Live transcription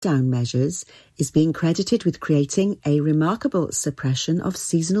lockdown measures is being credited with creating a remarkable suppression of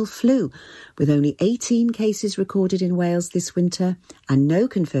seasonal flu, with only 18 cases recorded in Wales this winter and no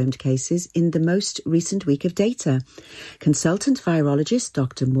confirmed cases in the most recent week of data. Consultant virologist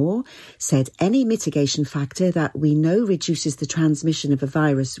Dr. Moore said any mitigation factor that we know reduces the transmission of a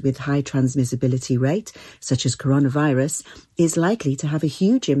virus with high transmissibility rate, such as coronavirus, is likely to have a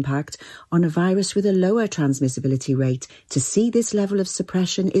huge impact on a virus with a lower transmissibility rate. To see this level of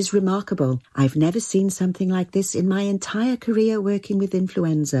suppression is remarkable. I've never seen something like this in my entire career working with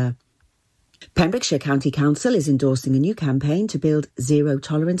influenza. Pembrokeshire County Council is endorsing a new campaign to build zero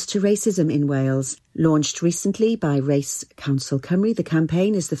tolerance to racism in Wales. Launched recently by Race Council Cymru, the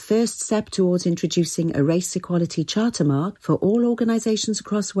campaign is the first step towards introducing a race equality charter mark for all organisations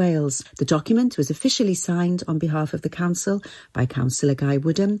across Wales. The document was officially signed on behalf of the council by Councillor Guy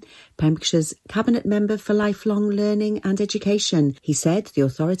Woodham, Pembrokeshire's Cabinet Member for Lifelong Learning and Education. He said the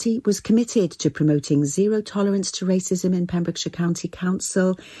authority was committed to promoting zero tolerance to racism in Pembrokeshire County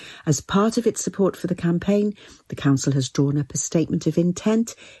Council. As part of its support for the campaign, the council has drawn up a statement of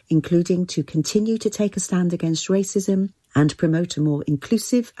intent, including to continue to take a stand against racism and promote a more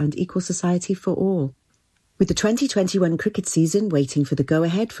inclusive and equal society for all. With the 2021 cricket season waiting for the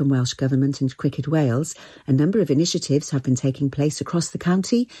go-ahead from Welsh Government and Cricket Wales, a number of initiatives have been taking place across the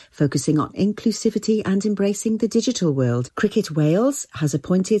county, focusing on inclusivity and embracing the digital world. Cricket Wales has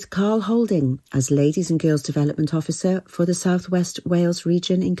appointed Carl Holding as Ladies and Girls Development Officer for the South West Wales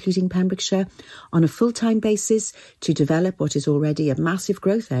region, including Pembrokeshire, on a full-time basis to develop what is already a massive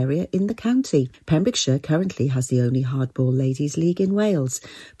growth area in the county. Pembrokeshire currently has the only hardball ladies league in Wales,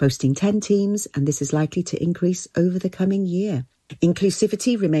 boasting 10 teams, and this is likely to increase over the coming year.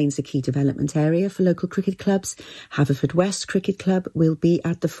 Inclusivity remains a key development area for local cricket clubs. Haverfordwest Cricket Club will be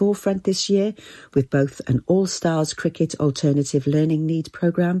at the forefront this year with both an All-Stars Cricket Alternative Learning Need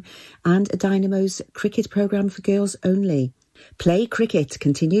programme and a Dynamo's cricket programme for girls only. Play Cricket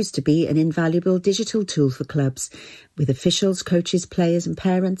continues to be an invaluable digital tool for clubs, with officials, coaches, players and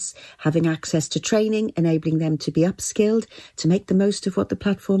parents having access to training, enabling them to be upskilled to make the most of what the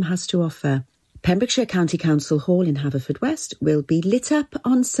platform has to offer. Pembrokeshire County Council Hall in Haverfordwest will be lit up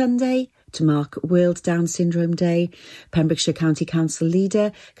on Sunday to mark World Down Syndrome Day. Pembrokeshire County Council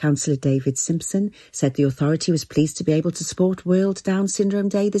leader, Councillor David Simpson, said the authority was pleased to be able to support World Down Syndrome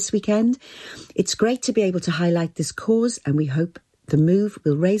Day this weekend. It's great to be able to highlight this cause, and we hope the move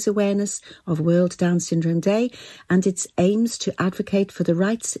will raise awareness of World Down Syndrome Day and its aims to advocate for the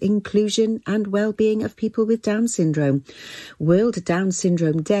rights, inclusion and well-being of people with Down syndrome. World Down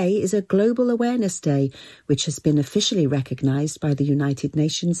Syndrome Day is a global awareness day which has been officially recognised by the United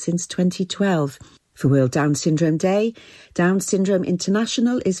Nations since 2012. For World Down Syndrome Day, Down Syndrome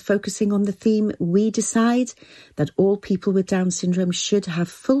International is focusing on the theme We Decide, that all people with Down syndrome should have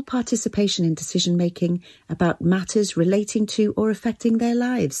full participation in decision-making about matters relating to or affecting their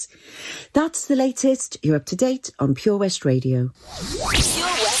lives. That's the latest. You're up to date on Pure West Radio.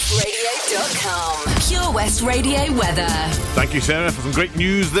 PureWestRadio.com. Pure West Radio weather. Thank you, Sarah, for some great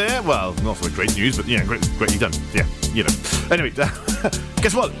news there. Well, not so great news, but yeah, greatly done. Yeah, you know. Anyway,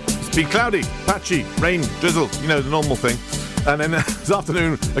 guess what? It's been cloudy, patchy, rain, drizzle, you know, the normal thing. And then this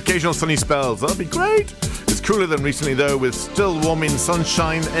afternoon, occasional sunny spells. That'll be great. It's cooler than recently, though, with still warming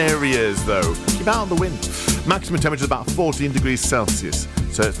sunshine areas, though. Keep out of the wind. Maximum temperature is about 14 degrees Celsius.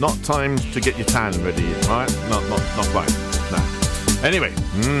 So it's not time to get your tan ready, all right? Not quite. No. Anyway,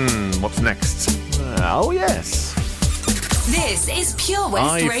 what's next? Oh, yes. This is Pure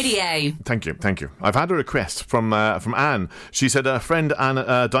West Radio. Thank you. I've had a request from Anne. She said her friend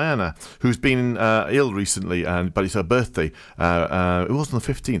Diana, who's been ill recently, but it's her birthday. It was on the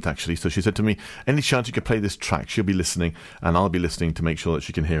 15th, actually. So she said to me, any chance you could play this track? She'll be listening, and I'll be listening to make sure that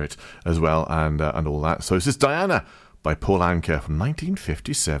she can hear it as well, and all that. So this is Diana by Paul Anka from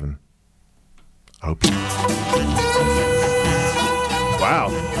 1957. Hope. Wow.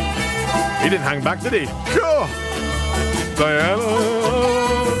 He didn't hang back, did he? Sure. Diana.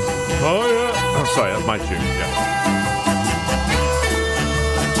 Oh, yeah. Oh, sorry, that's my tune, yeah.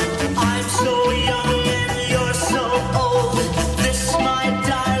 I'm so young and you're so old. This, my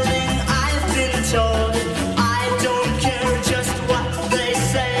darling, I've been told. I don't care just what they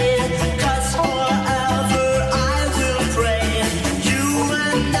say, 'cause forever I will pray. You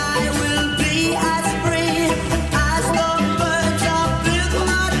and I will be as free as the birds up in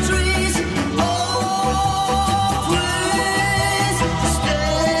the trees. Oh, please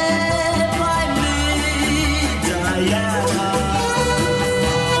stay by me, darling.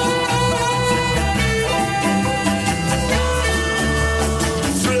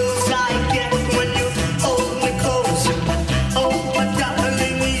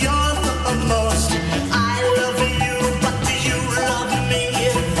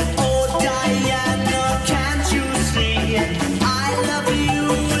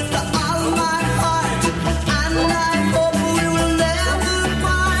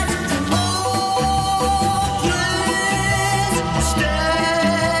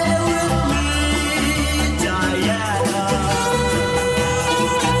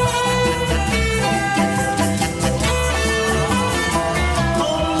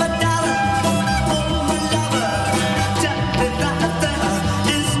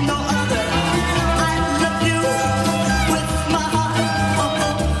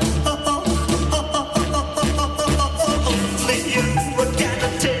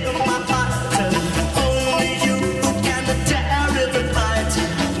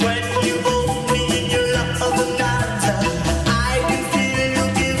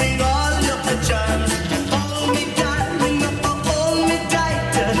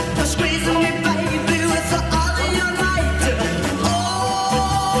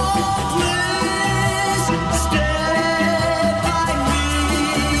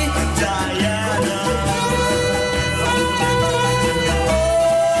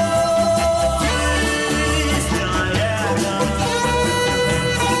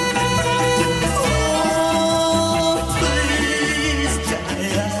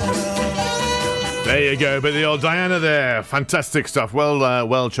 go, but the old Diana there. Fantastic stuff.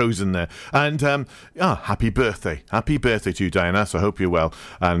 Well chosen there. And happy birthday. Happy birthday to you, Diana. So I hope you're well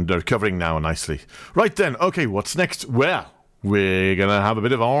and recovering now nicely. Right then, okay, what's next? Well, we're going to have a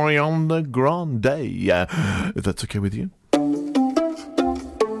bit of Ariana Grande, if that's okay with you.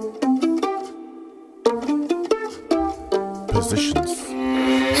 Positions.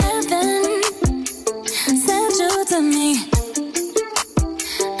 Heaven sent you to me.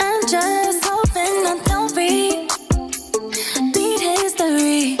 I'm just hoping I don't repeat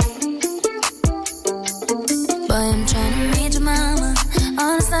history. Boy, I'm trying to meet your mama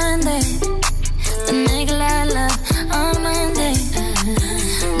on a Sunday. The nigga I love on a Monday.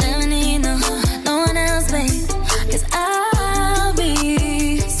 Never need no one else, babe. 'Cause I'll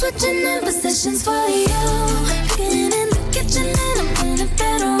be switching up positions for you. Getting in the kitchen and I'm in the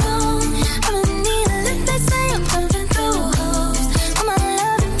bedroom. I'ma need a lift, they say I'm pumping through holes. All my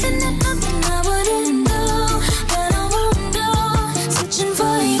love infinite, nothing I wouldn't do, that I won't do. Switching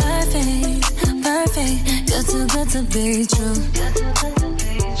for you, perfect, you're too good to be true.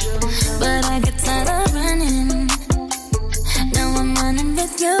 But I get tired of running. Now I'm running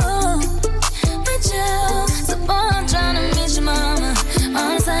with you. So boy, I'm trying to meet your mama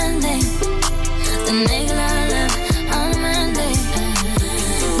on a Sunday. The nigga I love on a Monday.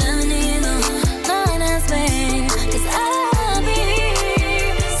 Never need no one else, babe. 'Cause I'll be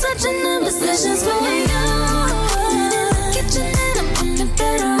switching the positions for you. In the kitchen and I'm in the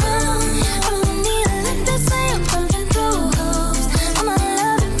bedroom. I don't need a lift, they say I'm pumping through holes. All my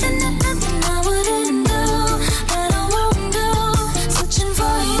love infinite, nothing I wouldn't do, that I won't do. Switching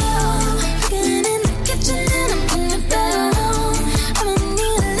for you. Getting in the kitchen and I'm in the bedroom. I don't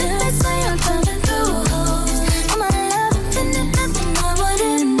need a lift, they say I'm pumping through holes. All my love infinite, nothing I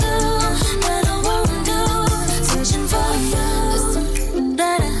wouldn't do, that I won't do. Switching for you. There's something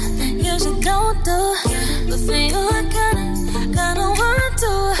that I usually don't do, but for you I kinda want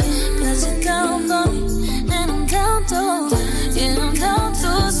to. 'Cause you're down for me and I'm down to. Yeah, I'm down to.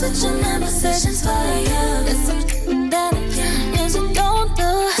 Switching my positions for you. There's something that I usually don't do,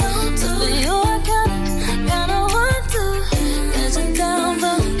 so for you I kinda want to. 'Cause you're down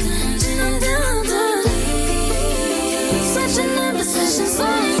for me and I'm down to. Switching my positions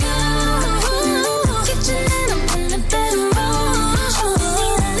for you. Kitchen and I'm in the bedroom. I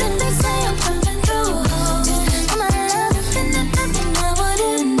need a lift, they say I'm pumping through holes. All my love infinite, nothing I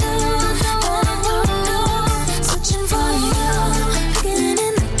wouldn't do, that I won't do. Switching for you. Getting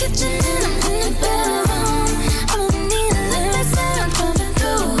in the kitchen and I'm in the bedroom. I don't need a lift, they say I'm pumping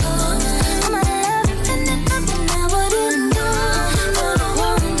through holes. All my love infinite, nothing I wouldn't do, that I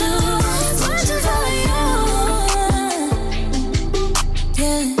won't do. Switching for you.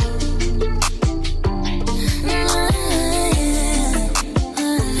 Yeah.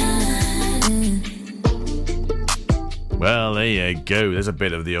 Well, there you go. There's a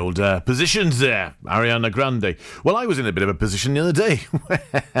bit of the old positions there. Ariana Grande. Well, I was in a bit of a position the other day.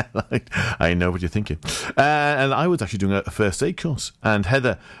 I know what you're thinking. And I was actually doing a first aid course. And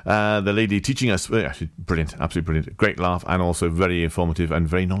Heather, the lady teaching us, actually brilliant, absolutely brilliant. Great laugh and also very informative and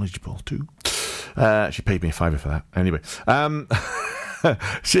very knowledgeable too. She paid me a £5 for that. Anyway.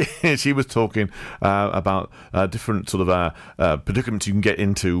 She was talking about different sort of predicaments you can get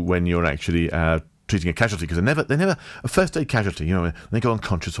into when you're actually treating a casualty, because they're never a first aid casualty, you know, when they go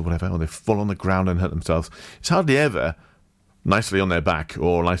unconscious or whatever, or they fall on the ground and hurt themselves. It's hardly ever nicely on their back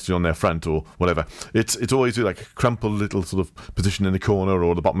or nicely on their front or whatever. It's always like a crumpled little sort of position in the corner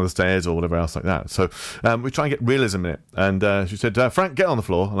or the bottom of the stairs or whatever else like that. So we try and get realism in it. And she said, Frank, get on the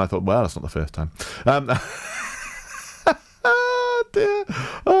floor. And I thought, well, that's not the first time. Dear.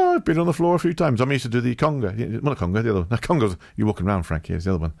 Oh, I've been on the floor a few times. I used to do the conga. Well, not conga, the other one. No, conga's you're walking around, Frank. Here's the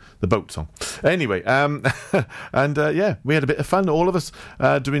other one. The boat song. Anyway, and yeah, we had a bit of fun, all of us,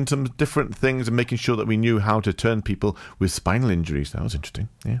 doing some different things and making sure that we knew how to turn people with spinal injuries. That was interesting.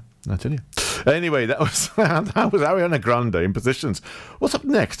 Yeah, I tell you. Anyway, that was Ariana Grande in positions. What's up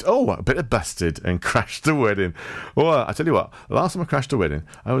next? Oh, a bit of Busted and Crashed the Wedding. Well, I tell you what, the last time I crashed a wedding,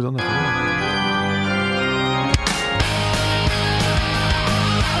 I was on the floor.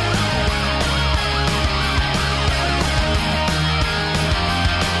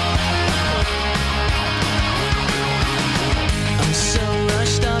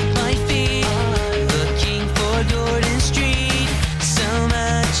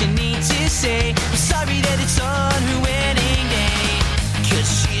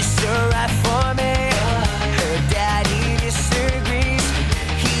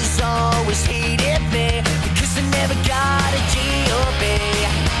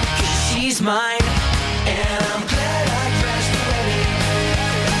 Mine, and I'm glad I crashed the wedding.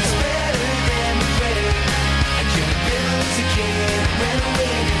 It's better than regretting.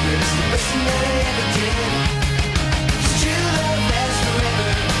 something that I ever did. 'Cause true love lasts forever,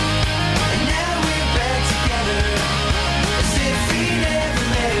 and now we're back together, as if we never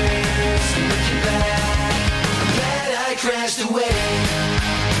met. So looking back, I'm glad I crashed the wedding.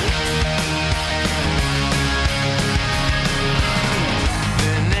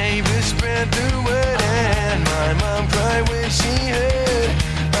 The neighbors spread the word, and my mom cried when she heard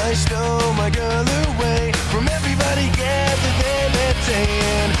I stole my girl away from everybody gathered there that day,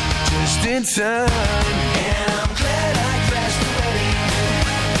 and just in time. And I'm glad I crashed the wedding.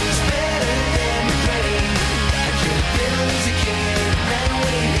 It's better than regretting. I could have been as a kid, ran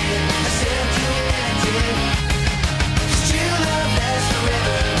waited, I said I'd do it and I did. 'Cause true love lasts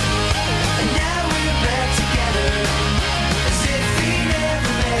forever, and now we're back together, as if we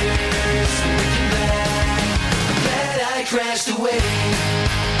never met. So looking back, I'm glad I crashed the wedding.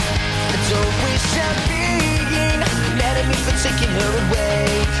 I don't wish I'd been mad at me for taking her away,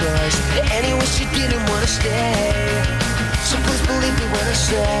 'cause anyway she didn't want to stay. So please believe me when I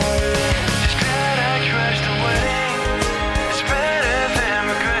say, just glad I crashed the wedding. It's better than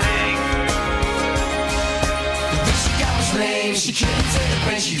regretting. But she got was lame, she couldn't take the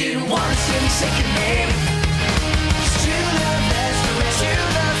pain, she didn't want to say me second name. 'Cause true love lasts forever, true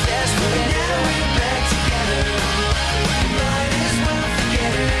love lasts forever. Now we're back together, you might as well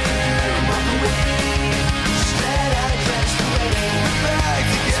forget it. Walk away, just glad I crashed the wedding. We're back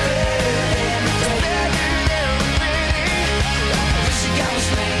together, it's better than regretting. But she got was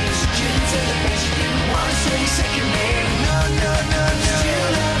lame, she couldn't take the pain, she didn't want to say me second name. No, no, no, no. True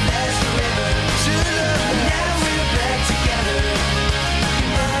love lasts forever, true love. And now we're back together, you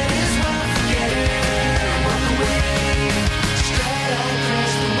might as well forget it. Walk away, just glad I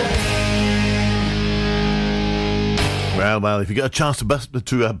crashed the wedding. Well, if you get a chance to bust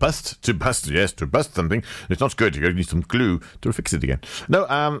something, it's not good. You need some glue to fix it again. No,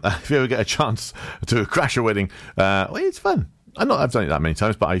 if you ever get a chance to crash a wedding, well, it's fun. I've done it that many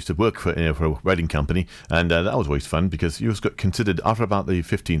times, but I used to work for a wedding company, and that was always fun because you got considered after about the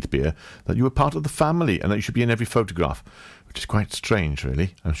 15th beer that you were part of the family and that you should be in every photograph, which is quite strange,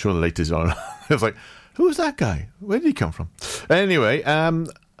 really. I'm sure the ladies are. It was like, who was that guy? Where did he come from? Anyway,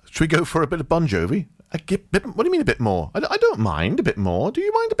 should we go for a bit of Bon Jovi? What do you mean a bit more? I don't mind a bit more. Do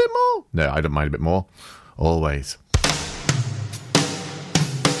you mind a bit more? No, I don't mind a bit more. Always.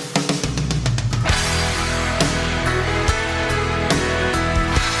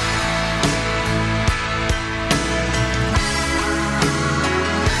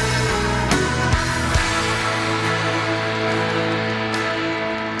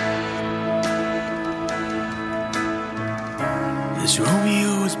 This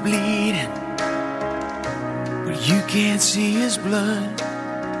Romeo is bleeding, but you can't see his blood.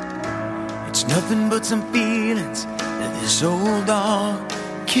 It's nothing but some feelings that this old dog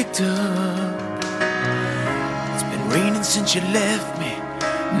kicked up. It's been raining since you left me,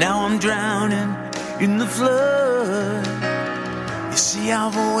 now I'm drowning in the flood. You see,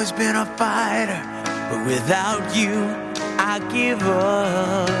 I've always been a fighter, but without you, I give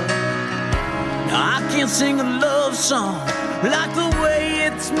up. Now I can't sing a love song like the way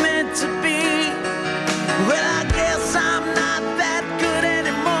it's meant to be. Well, I guess I'm not that good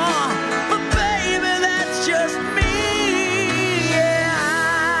anymore, but baby, that's just me. Yeah,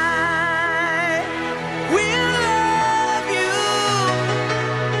 I will love you,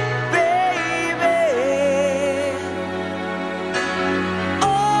 baby,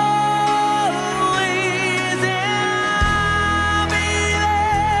 always, and I'll be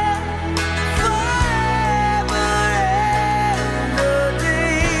there forever and a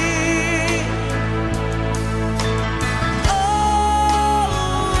day.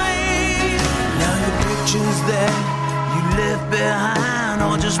 Always. Now your pictures that you left behind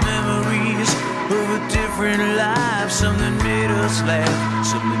are just memories of a different life. Some that made us laugh,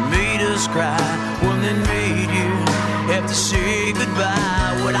 some that made us cry, one that made you have to say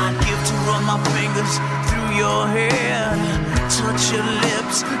goodbye. What I'd give to run my fingers through your hair, touch your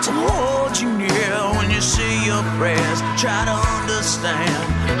lips, to hold you near when you say your prayers. Try to understand,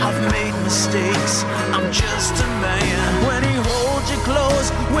 I've made mistakes, I'm just a man. When he holds you close,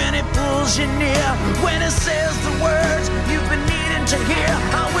 when he pulls you near, when he says the words you've been needing to hear,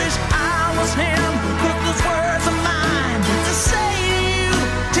 I wish I was him, but those words are mine to say to you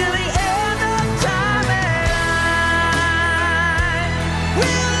till the end of time. And I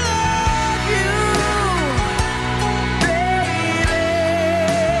will love you, baby,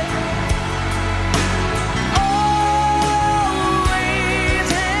 always,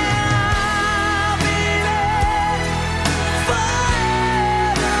 and I'll be there forever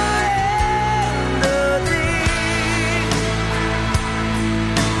and a day.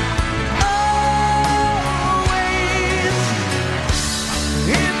 Oh,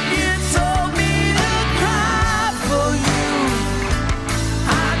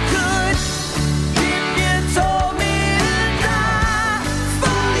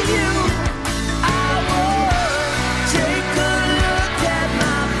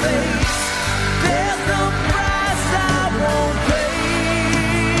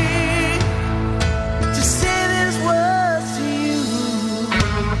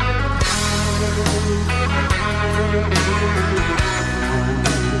 Well,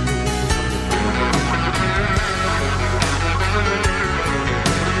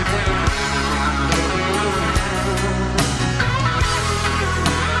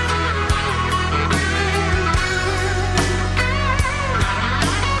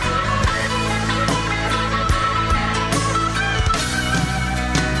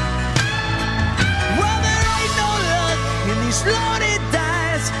 there ain't no luck in these loaded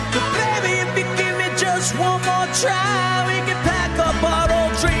dice. But baby, if you give me just one more try, we can pack up our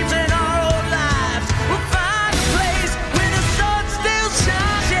old dreams and our old lives. We'll find a place where the sun still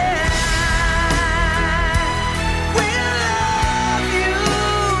shines. Yeah. We'll love you,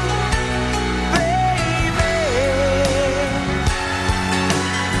 baby.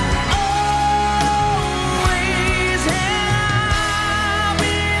 Always, and I'll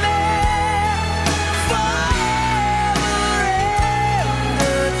be there forever and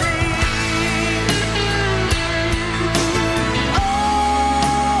a day.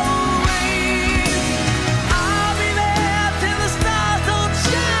 Always, I'll be there till the stars don't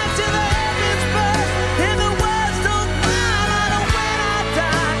shine, till the heavens burn, and the words don't cry. No matter when I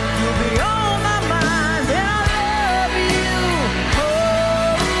die, you'll be on my mind, and I love you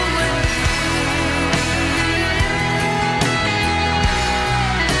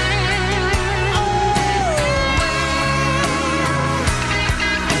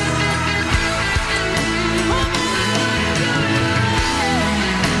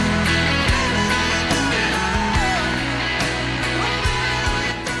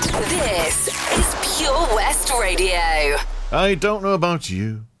This is Pure West Radio. I don't know about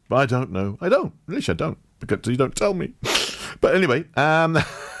you. I don't know. I don't. At least I don't, because you don't tell me. But anyway, are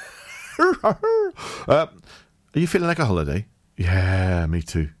you feeling like a holiday? Yeah, me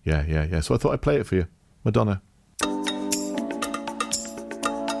too. Yeah. So I thought I'd play it for you. Madonna.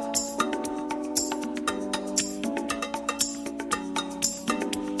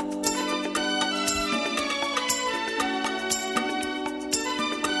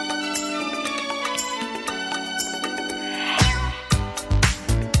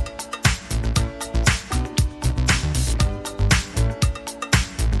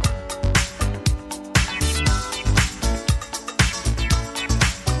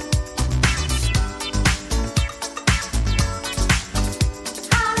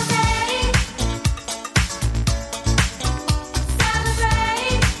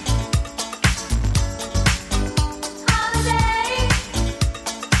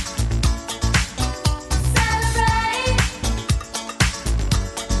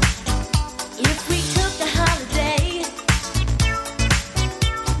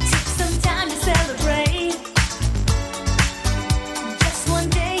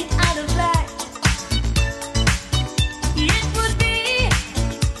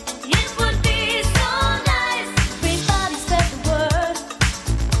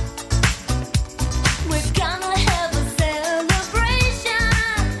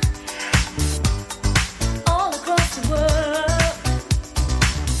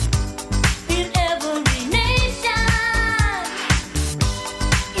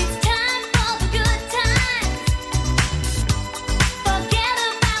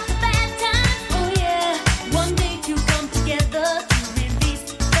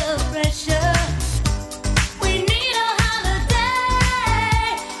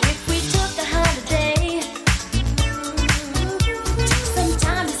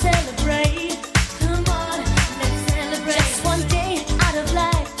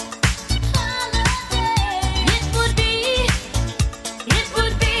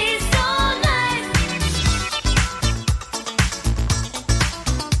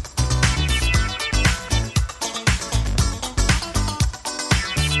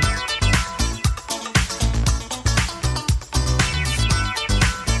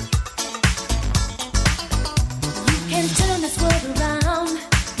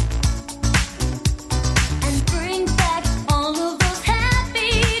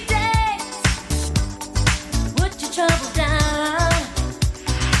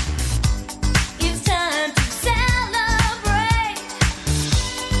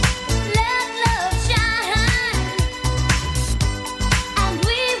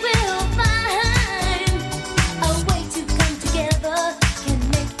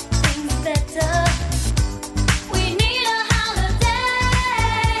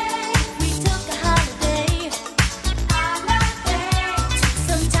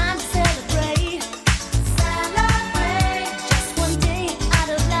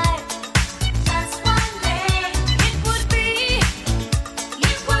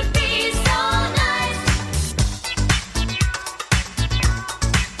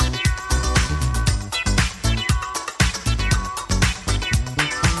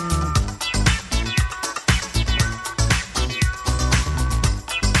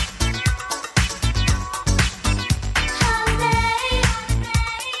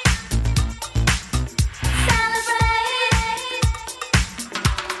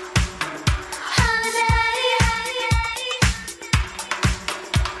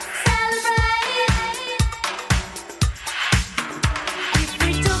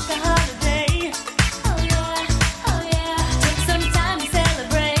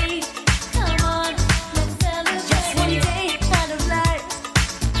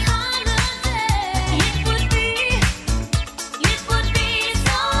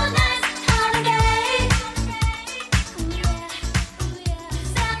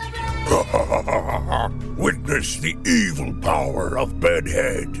 witness the evil power of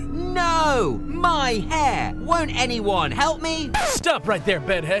Bedhead. No! My hair! Won't anyone help me? Stop right there,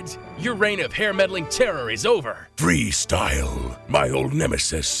 Bedheads. Your reign of hair-meddling terror is over. Freestyle, my old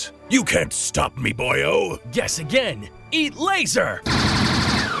nemesis. You can't stop me, boyo. Guess again. Eat laser!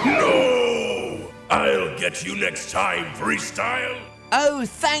 No! I'll get you next time, Freestyle. Oh,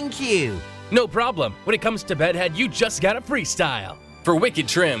 thank you. No problem. When it comes to Bedhead, you just gotta freestyle. For wicked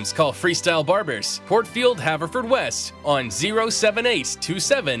trims, call Freestyle Barbers, Portfield, Haverfordwest, on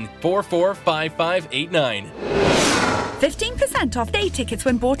 07827445589. 15% off day tickets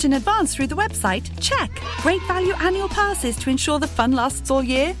when bought in advance through the website? Check. Great value annual passes to ensure the fun lasts all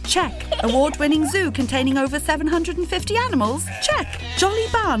year? Check. Award-winning zoo containing over 750 animals? Check. Jolly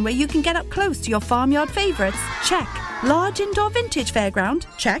barn where you can get up close to your farmyard favourites? Check. Large indoor vintage fairground?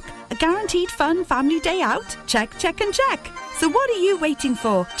 Check. A guaranteed fun family day out? Check, check and check. So what are you waiting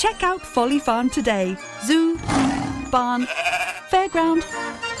for? Check out Folly Farm today. Zoo, barn, fairground,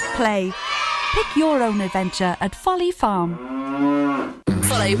 play. Pick your own adventure at Folly Farm.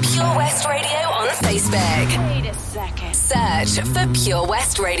 Follow Pure West Radio on Facebook. Wait a second. Search for Pure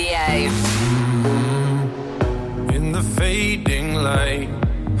West Radio. In the fading light,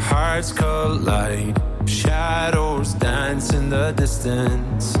 hearts collide. Shadows dance in the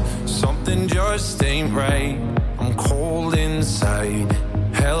distance. Something just ain't right. I'm cold inside.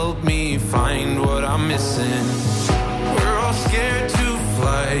 Help me find what I'm missing. We're all scared to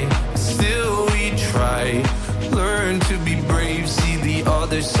fly, still we try. Learn to be brave, see the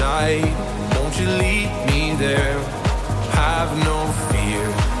other side. Won't you lead me there? Have no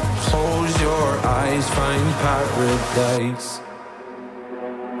fear. Close your eyes, find paradise.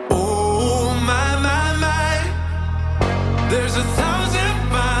 Oh my, my, my. There's 1,000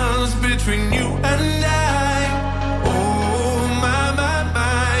 miles between you and I. Oh my, my,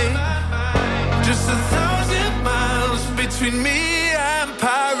 my. Just 1,000 miles between me and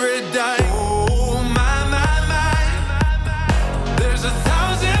paradise. Oh my, my, my. There's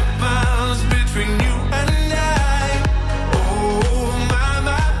 1,000 miles between you and I. Oh my,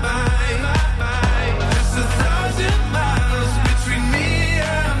 my, my. Just 1,000 miles between me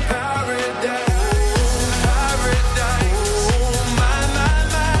and paradise. Paradise. Oh my, my,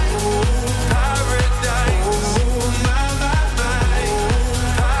 my. Paradise. Oh my, my, my.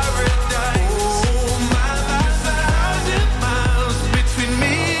 Paradise. Oh my, my, 1,000 miles between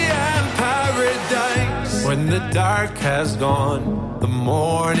me and paradise. When the dark has gone, the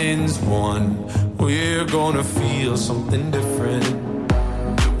morning's won. We're gonna feel something different.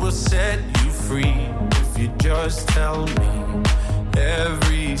 It will set you free if you just tell me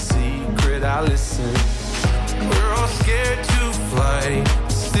every secret I listen. We're all scared to fly,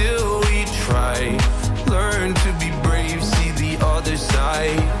 still we try. Learn to be brave, see the other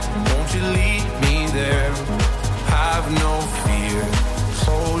side. Won't you lead me there? Have no fear.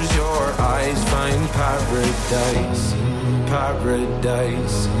 Close your eyes, find paradise.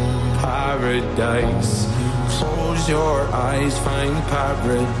 Paradise, paradise. Close your eyes, find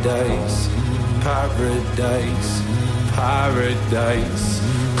paradise. Paradise, paradise.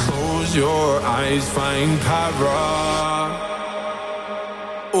 Close your eyes, find para.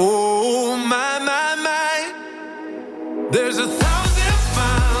 Oh my, my, my. There's 1,000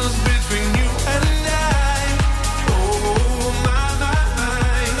 miles between you and I. Oh my, my,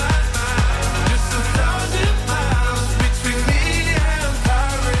 my. Just 1,000 miles between me and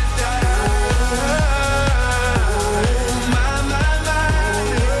paradise. Oh my, my, my.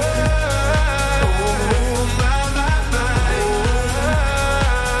 Oh my, my, my.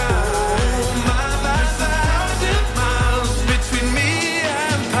 Oh my, my, 1,000 miles between me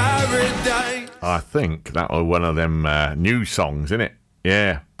and paradise. I think that was one of them new songs, isn't it?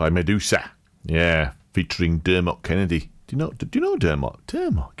 Yeah, by Medusa. Yeah, featuring Dermot Kennedy. Do you know Dermot?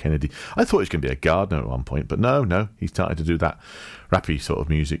 Dermot Kennedy. I thought he was going to be a gardener at one point, but no, he started to do that rappy sort of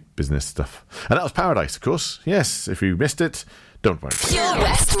music business stuff. And that was Paradise, of course. Yes, if you missed it, don't worry. Pure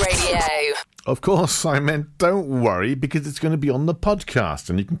West Radio. Of course, I meant don't worry, because it's going to be on the podcast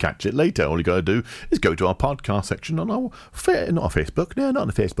and you can catch it later. All you got to do is go to our podcast section on our, not our Facebook, no, not on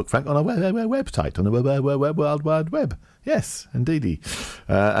the Facebook, Frank, on our website, on the World Wide Web. Yes, indeedy.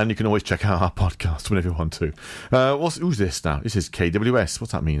 And you can always check out our podcast whenever you want to. Who's this now? This is KWS.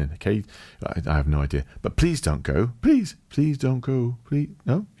 What's that mean? I have no idea. But please don't go. Please don't go. Please.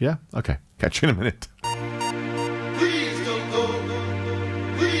 No? Yeah? Okay. Catch you in a minute. Please don't go.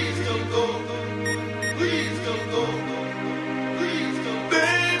 Please don't go. Please don't go. Please don't go.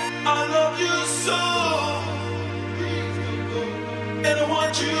 Babe, I love you so. Please don't go. And I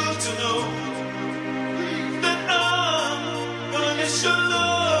want you to know that I'm gonna miss your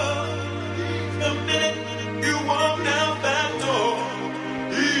love the minute you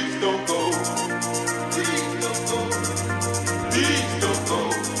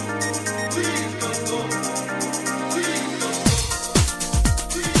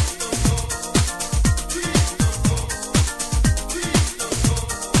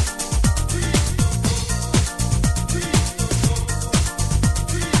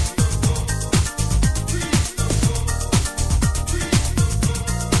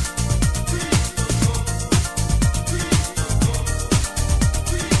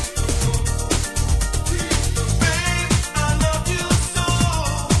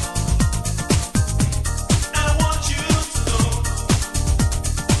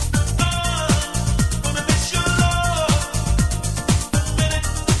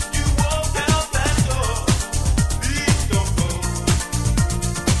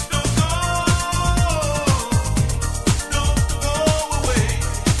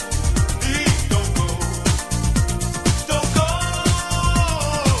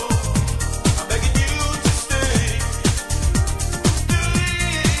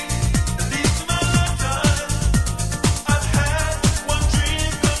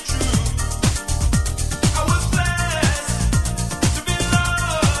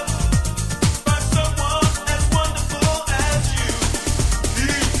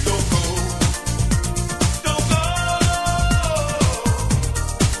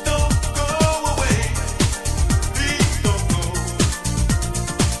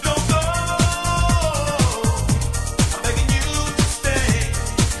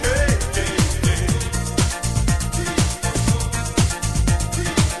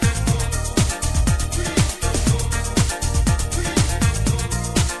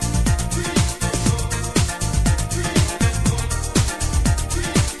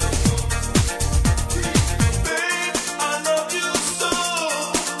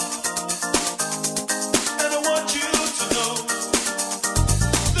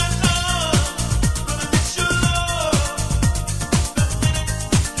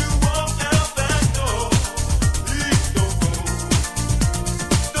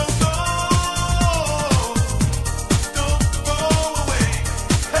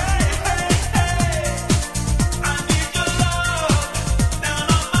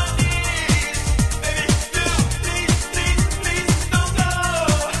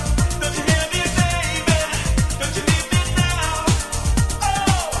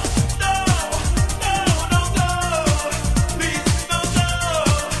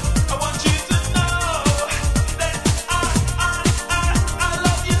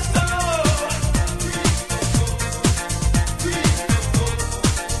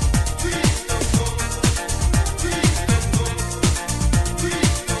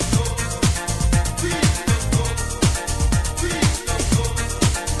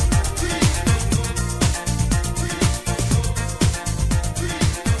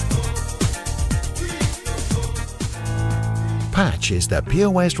Patch is the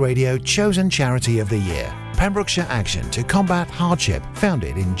Pure West Radio chosen charity of the year. Pembrokeshire Action to Combat Hardship,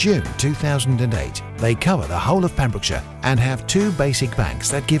 founded in June 2008. They cover the whole of Pembrokeshire and have 2 basic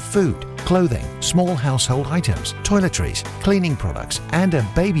banks that give food, clothing, small household items, toiletries, cleaning products, and a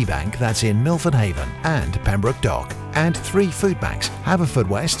baby bank that's in Milford Haven and Pembroke Dock, and 3 food banks,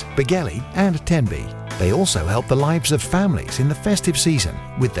 Haverfordwest, Begelly and Tenby. They also help the lives of families in the festive season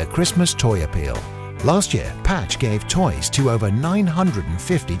with their Christmas toy appeal. Last year, Patch gave toys to over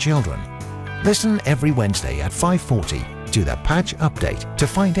 950 children. Listen every Wednesday at 5:40 to the Patch Update to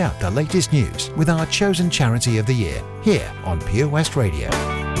find out the latest news with our chosen charity of the year here on Pure West Radio.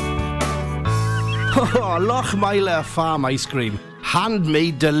 Oh, Lochmeyler Farm Ice Cream.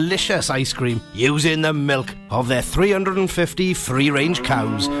 Handmade delicious ice cream using the milk of their 350 free-range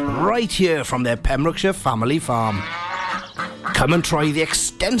cows right here from their Pembrokeshire family farm. Come and try the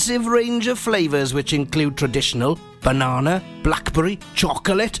extensive range of flavours which include traditional, banana, blackberry,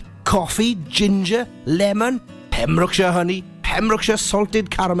 chocolate, coffee, ginger, lemon, Pembrokeshire honey, Pembrokeshire salted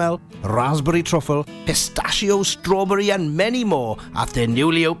caramel, raspberry truffle, pistachio, strawberry and many more at their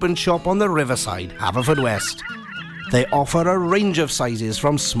newly opened shop on the Riverside, Haverfordwest. They offer a range of sizes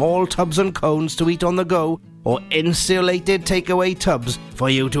from small tubs and cones to eat on the go or insulated takeaway tubs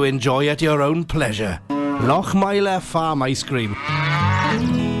for you to enjoy at your own pleasure. Lochmeyler Farm Ice Cream.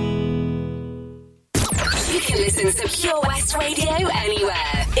 You can listen to Pure West Radio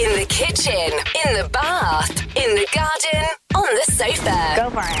anywhere. In the kitchen, in the bath, in the garden, on the sofa.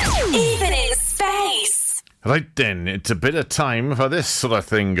 Go for it. Even in space. Right then, it's a bit of time for this sort of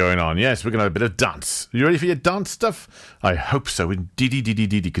thing going on. Yes, we're going to have a bit of dance. You ready for your dance stuff? I hope so.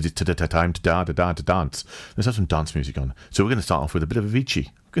 Indeedy, because it's time to dance. Let's have some dance music on. So we're going to start off with a bit of Avicii.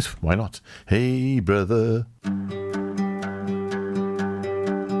 Because why not? Hey, brother.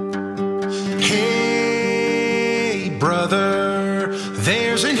 Hey, brother,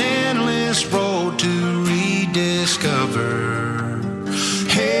 there's an endless road to rediscover.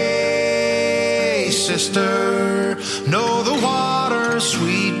 Hey, sister, know the water's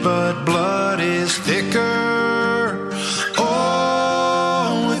sweet, but blood is thicker.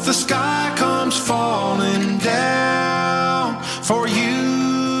 Oh, if the sky comes falling down for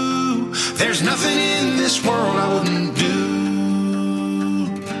you, there's nothing in this world I wouldn't do.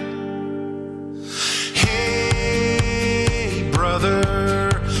 Hey,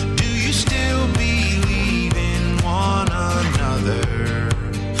 brother, do you still believe in one another?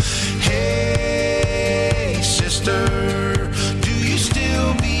 Hey, sister, do you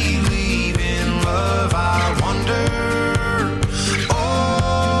still believe in love? I wonder.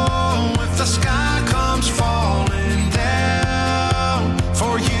 Oh, if the sky comes falling down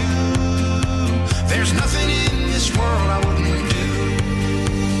for you, there's nothing in this world I wouldn't do.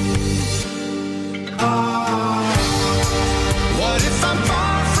 What if I'm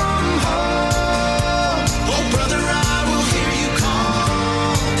far from home? Oh, brother, I will hear you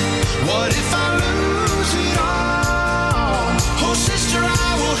call. What if I lose it all? Oh, sister, I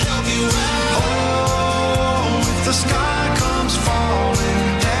will help you out. Oh, if the sky comes falling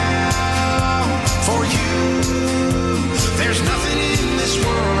down for you, there's nothing in this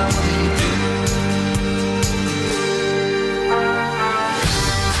world I wouldn't do.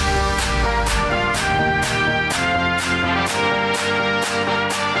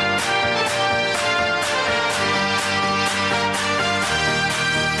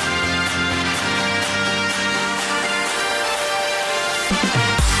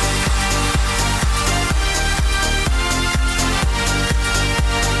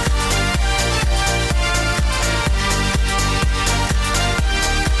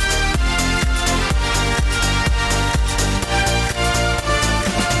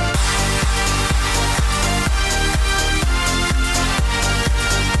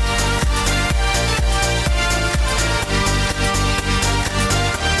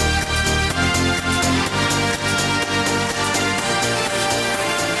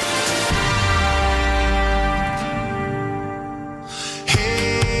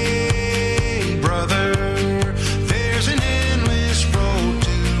 Hey, brother, there's an endless road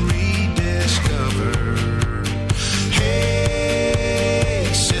to rediscover.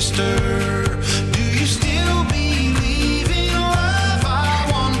 Hey, sister, do you still believe in love? I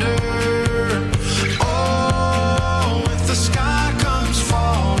wonder. Oh, if the sky comes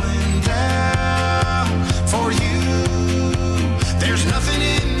falling down for you, there's nothing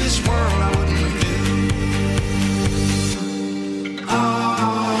in this world I wouldn't do.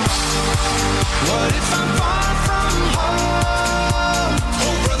 What if I'm far from home?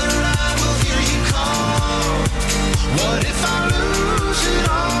 Oh, brother, I will hear you call. What if I lose it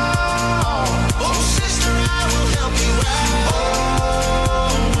all? Oh, sister, I will help you out. Oh,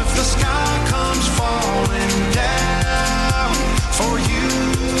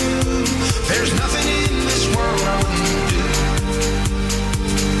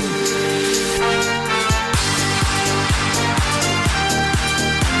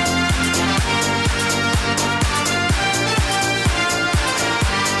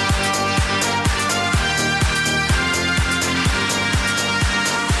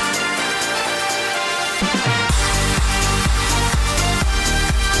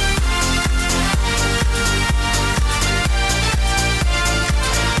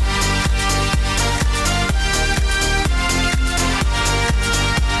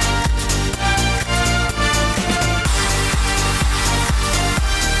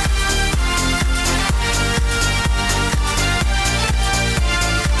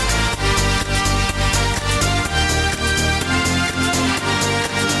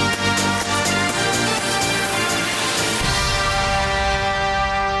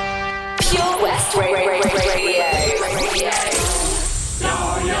 Pure West Radio.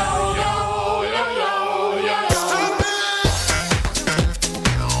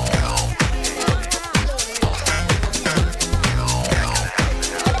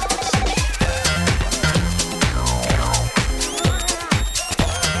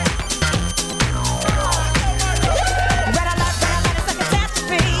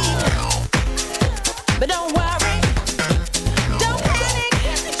 But don't worry, don't panic.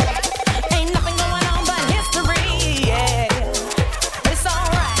 Ain't nothing going on but history. Yeah, it's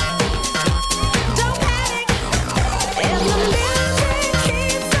alright. Don't panic. And the music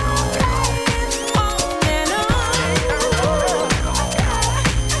keeps on playing on and on.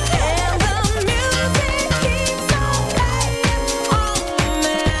 And the music keeps on playing on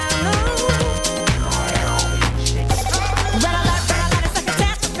and on. Red alert, it's a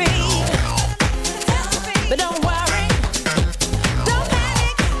catastrophe. But don't worry, don't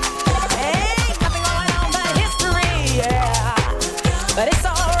panic. Ain't nothing going on but history, yeah. But it's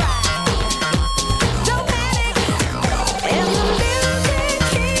alright. Don't panic. And the music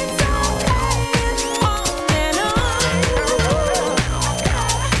keeps on playing on and on.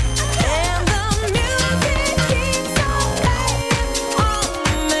 And the music keeps on playing on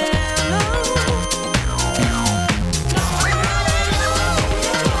and on.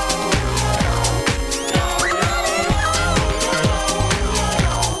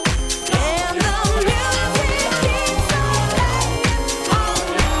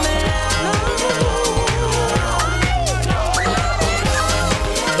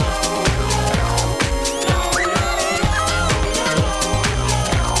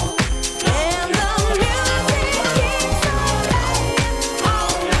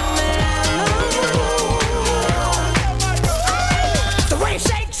 The way it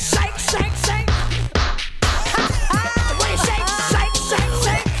shakes, shake, shake, shake. The way it shakes, shake, shake,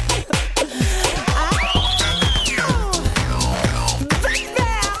 shake.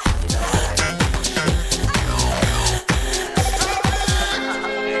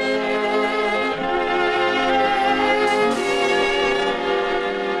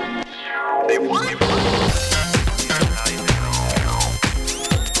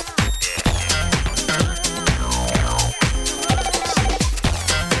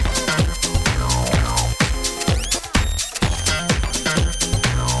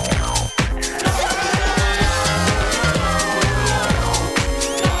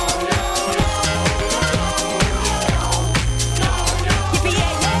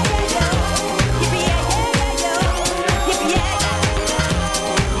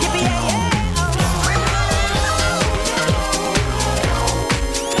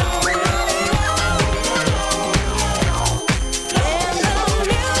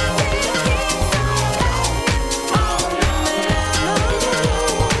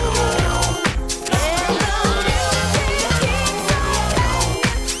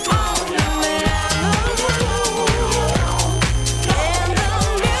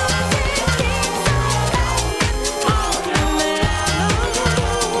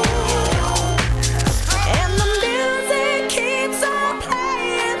 And the music keeps on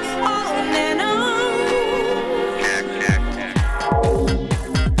playing on and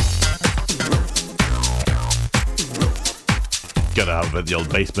Gotta have the old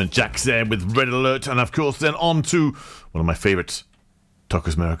basement jacks there with Red Alert, and of course then on to one of my favourites,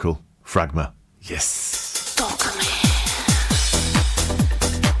 Tucker's Miracle, Fragma. Yes.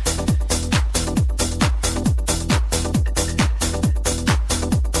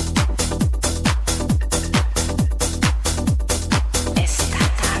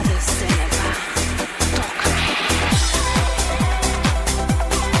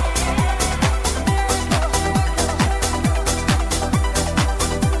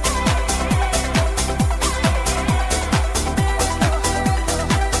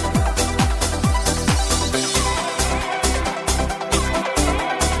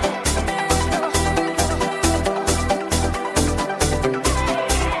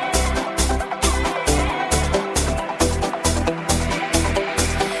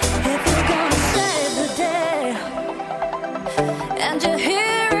 and you're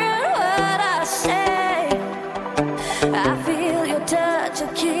hearing what I say. I feel your touch, a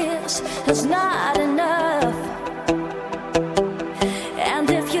kiss is not enough. And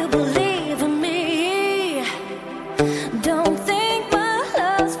if you believe in me, don't think my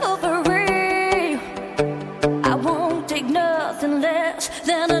love's for free. I won't take nothing less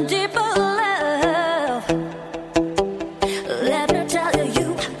than a deeper love. Let me tell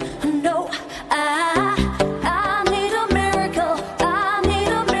you, you know I need a miracle. I need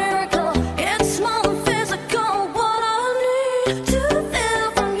a miracle. It's more than physical. What I need to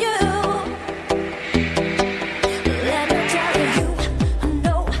feel from you.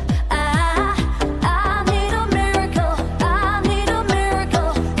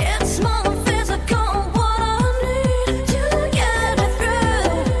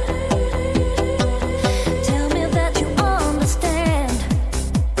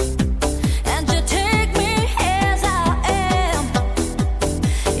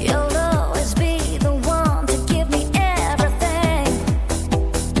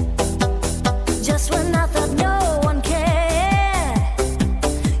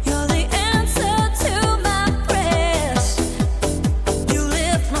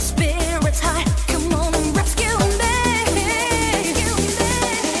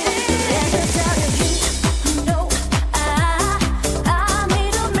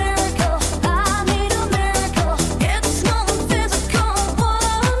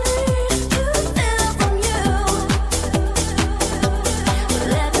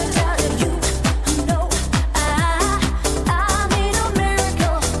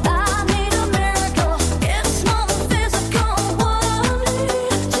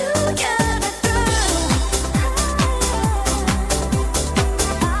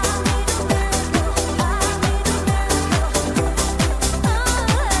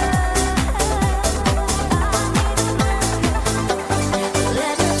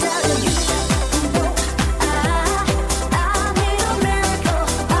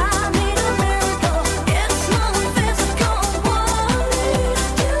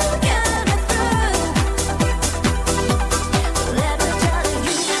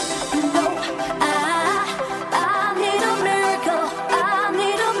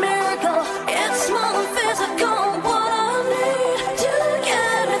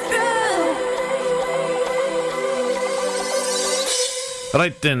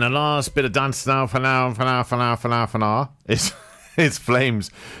 Right then, the last bit of dance now for now. It's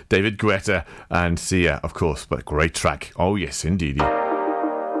Flames, David Guetta and Sia, of course, but a great track. Oh yes, indeed.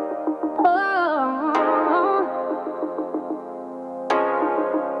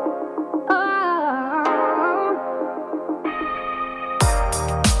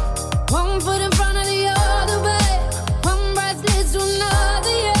 One foot in front of the other way, one breath leads to another,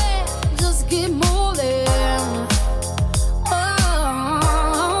 yeah. Just keep moving.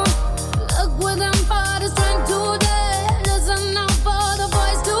 Oh, look within for the strength today. Listen out for the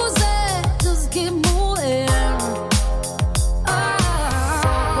voice to say, just keep moving. Oh,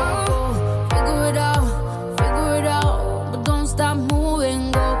 figure it out, but don't stop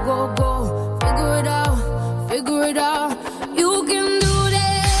moving. Go, go, go, figure it out. You can do this.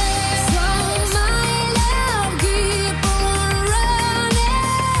 So my love, keep on running.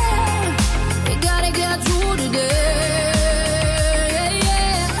 You gotta get through today.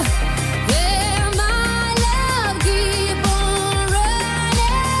 Yeah, my love, keep on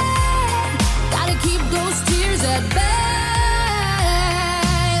running. Gotta keep those tears at bay.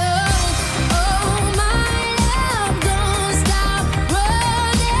 Oh, my love, don't stop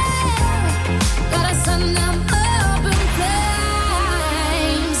running. Gotta send them up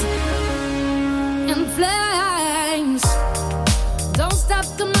in flames. Don't stop,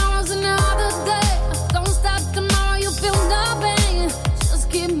 tomorrow's another day. Don't stop, tomorrow you feel nothing. Just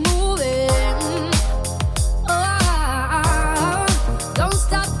keep moving. Oh, don't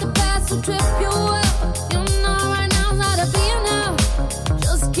stop, the past will trip you up. You know right now's not a be enough.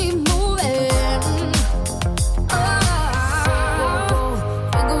 Just keep moving. Oh,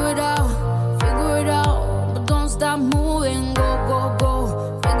 figure it out, but don't stop moving. Go, go, go,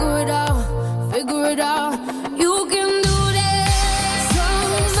 figure it out. You can do this. So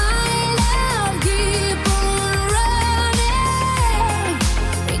my love, keep on running.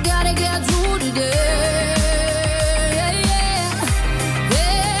 You gotta get through today.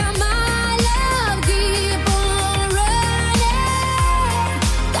 Yeah, my love, keep on running.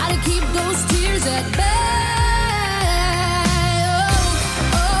 Gotta keep those tears at bay.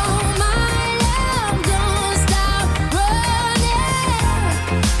 Oh, my love, don't stop running.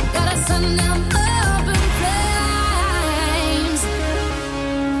 Gotta send them up in flames.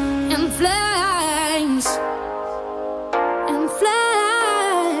 In flames. In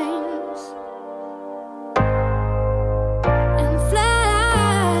flames.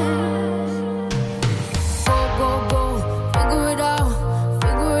 Go, go, go, figure it out,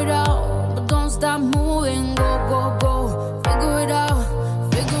 but don't stop moving. Go, go, go, figure it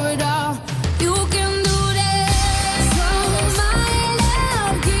out. You can do this. So my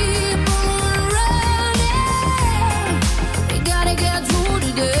love, keep on running. You gotta get through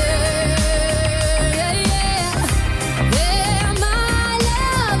today. Yeah, my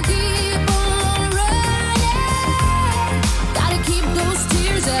love, keep on running. Gotta keep those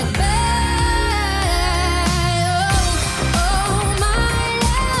tears at bay. Oh, my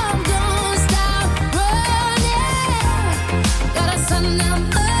love, don't stop running. Gotta send them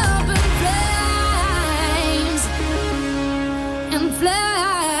up in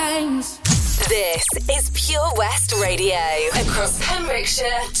flames. This is Pure West Radio. Across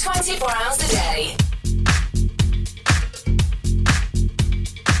Pembrokeshire, 24 hours a day.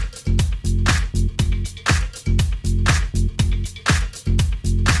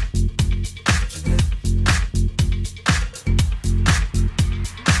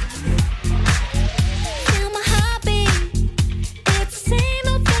 Feel my heartbeat. It's the same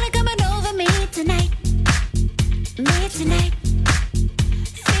old feeling coming over me tonight.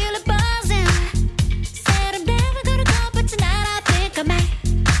 Feel it buzzing. Said I'm never gonna go, but tonight I think I might.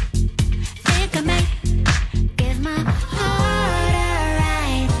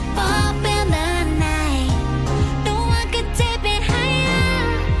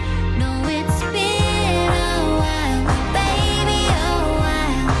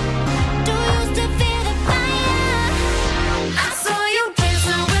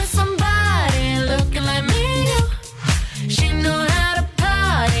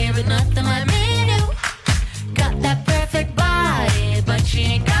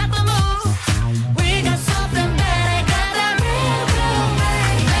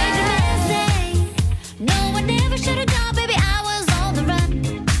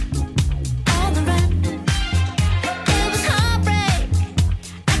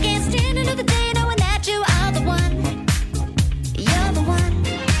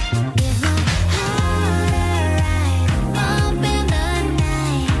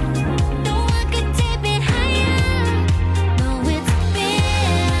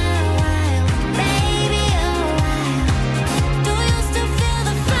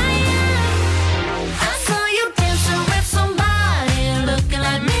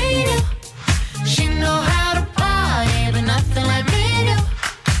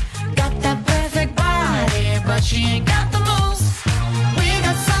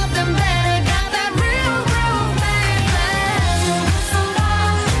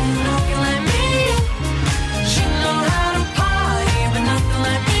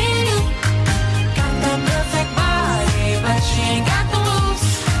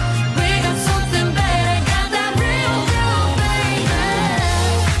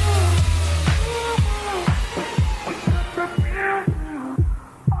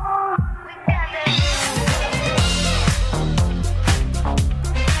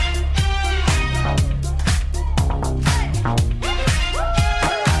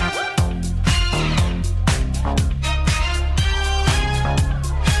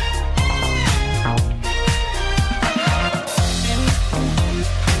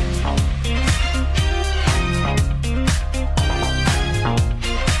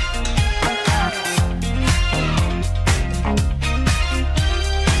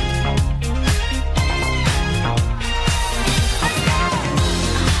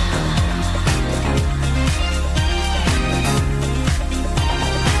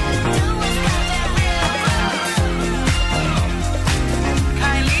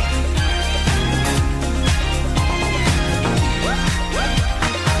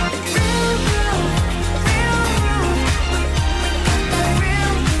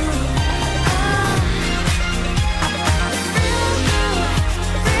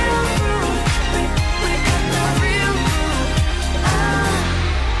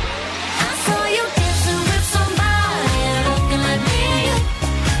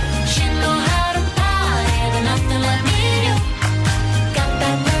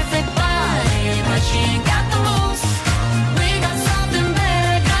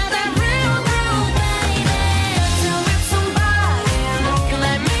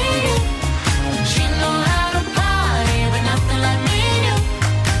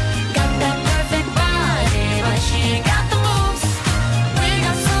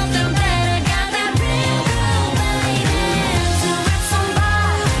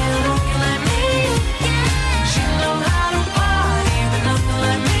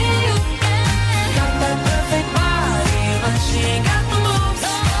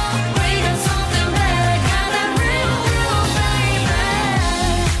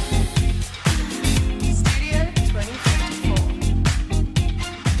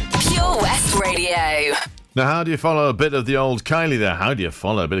 Now, how do you follow a bit of the old Kylie there? How do you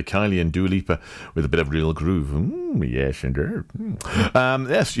follow a bit of Kylie and Dua Lipa with a bit of real groove? Yes, indeed.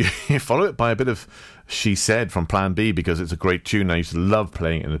 Yes, you follow it by a bit of She Said from Plan B, because it's a great tune. I used to love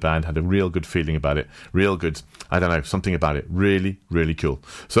playing it in the band, had a real good feeling about it. Real good, I don't know, something about it. Really, really cool.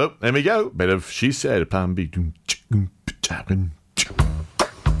 So, there we go. Bit of She Said, Plan B.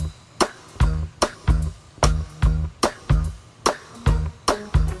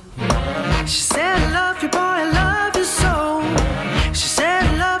 She said, I love you, boy, I love you so. She said,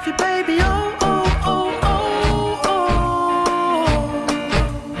 I love you, baby, oh, oh, oh, oh,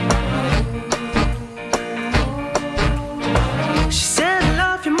 oh. She said, I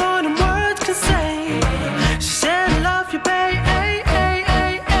love you more than words can say. She said, I love you, baby.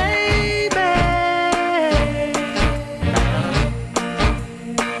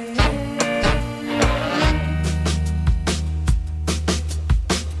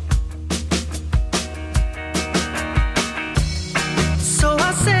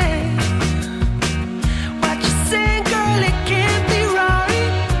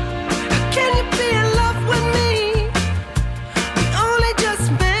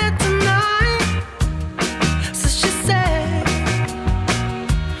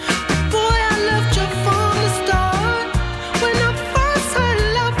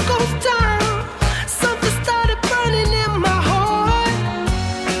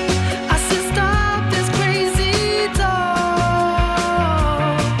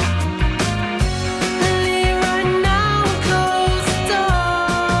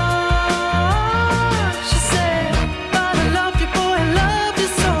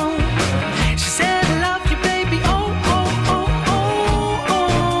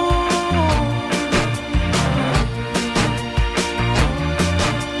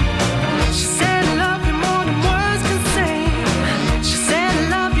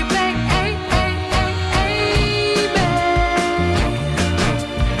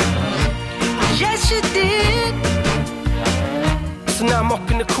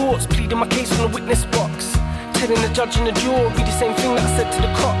 Judge and the jury, the same thing that I said to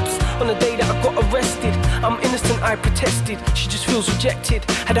the cops on the day that I got arrested. I'm innocent, I protested. She just feels rejected.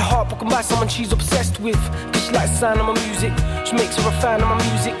 Had her heart broken by someone she's obsessed with. Cause she likes the sound of my music. She makes her a fan of my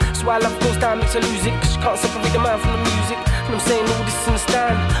music. So why love goes down makes her lose it. Cause she can't separate the man from the music. And I'm saying all this in the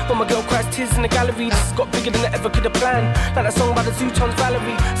stand. When my girl cries tears in the gallery, this has got bigger than I ever could have planned. Like that song by the Zootons,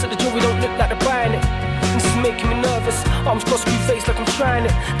 Valerie. So the jury don't look like they're buying it. This is making me nervous. Arms crossed, screw face like I'm trying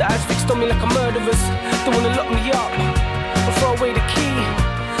it. The eyes fixed on me like a murderer's. They wanna lock me up and throw away the key.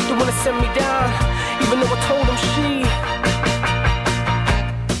 They wanna send me down, even though I told them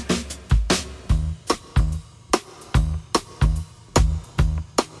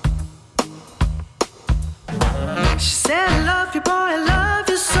She said, I love you, boy, I love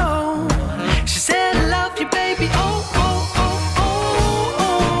you so. She said, I love you, baby, oh, oh, oh, oh,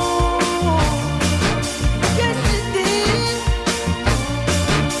 oh. Yes, she did.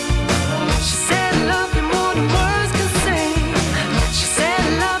 She said, I love you more than words can say. She said, I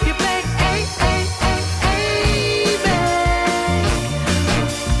love you, baby, ay, ay, ay, ay, babe.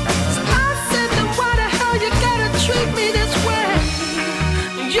 So I said, then why the hell you gotta treat me this way?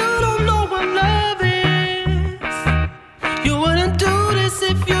 You don't know what love is. You wouldn't do this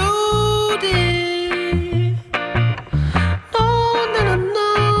if you did. No, no, no, no.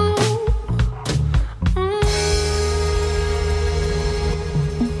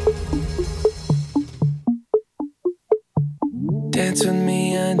 Dance with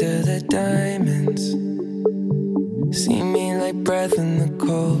me under the diamonds. See me like breath in the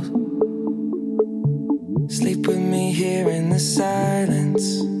cold. Sleep with me here in the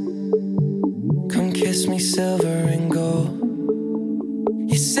silence. Come kiss me silver and gold.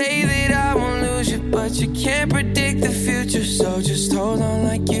 You say that I won't lose you, but you can't predict the future. So just hold on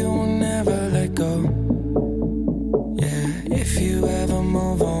like you will never let go. Yeah, if you ever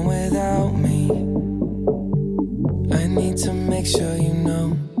move on without me, I need to make sure you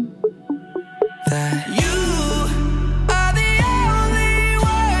know that you are the only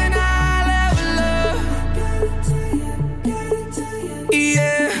one I'll ever love.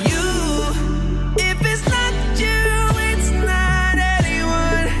 Yeah, you. If it's not you, it's not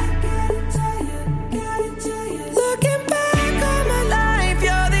anyone.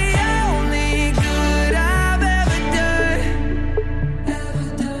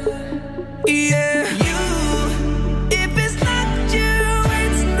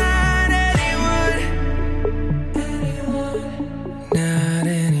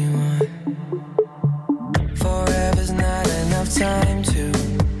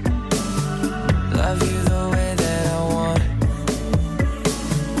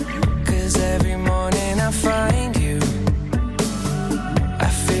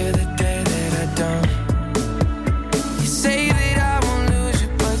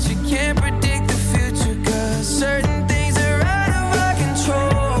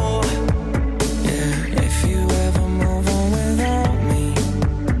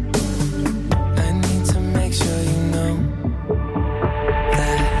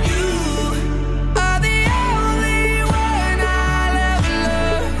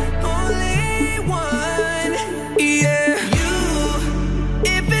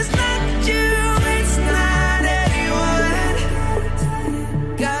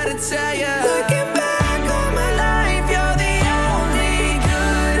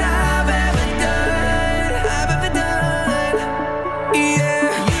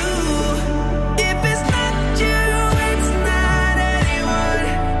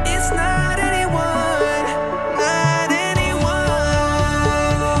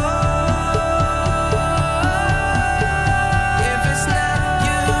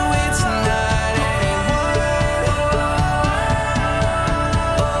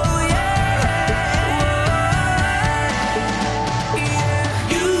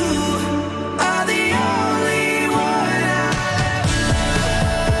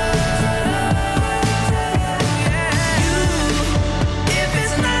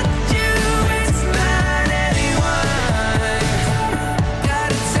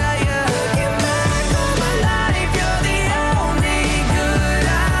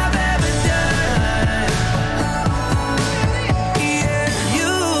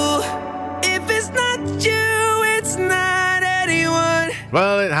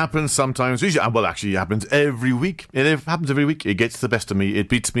 Well, it happens sometimes. Usually, well, actually, it happens every week. It happens every week. It gets the best of me. It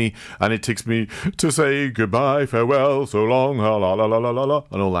beats me, and it takes me to say goodbye, farewell, so long, la la la la la la,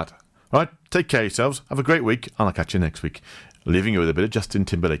 and all that. All right, take care of yourselves. Have a great week, and I'll catch you next week. Leaving you with a bit of Justin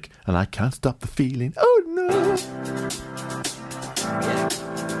Timberlake, and I can't stop the feeling. Oh no!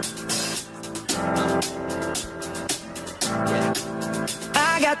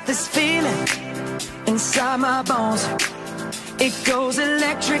 I got this feeling inside my bones. It goes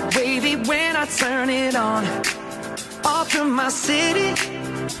electric wavy when I turn it on. All through my city,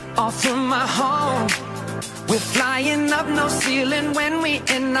 all through my home. We're flying up no ceiling when we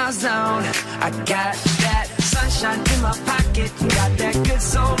in our zone. I got that sunshine in my pocket, got that good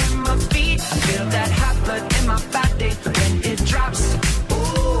soul in my feet. I feel that hot blood in my body when it drops.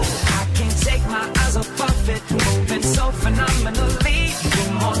 Ooh, I can't take my eyes off of it, moving so phenomenally.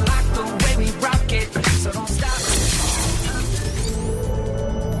 You're more like the way we rock it, so don't stop.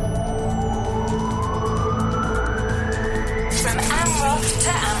 From Amroth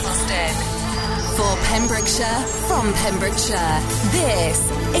to Ambleston. For Pembrokeshire, from Pembrokeshire, this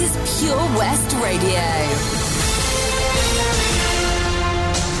is Pure West Radio.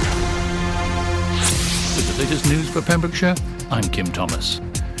 With the latest news for Pembrokeshire, I'm Kim Thomas.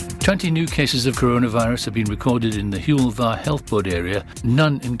 20 new cases of coronavirus have been recorded in the Hywel Dda Health Board area,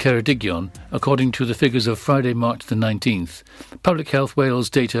 none in Ceredigion, according to the figures of Friday, March the 19th. Public Health Wales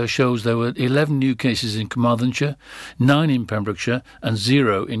data shows there were 11 new cases in Carmarthenshire, 9 in Pembrokeshire and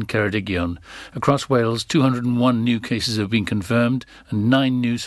 0 in Ceredigion. Across Wales, 201 new cases have been confirmed and 9 new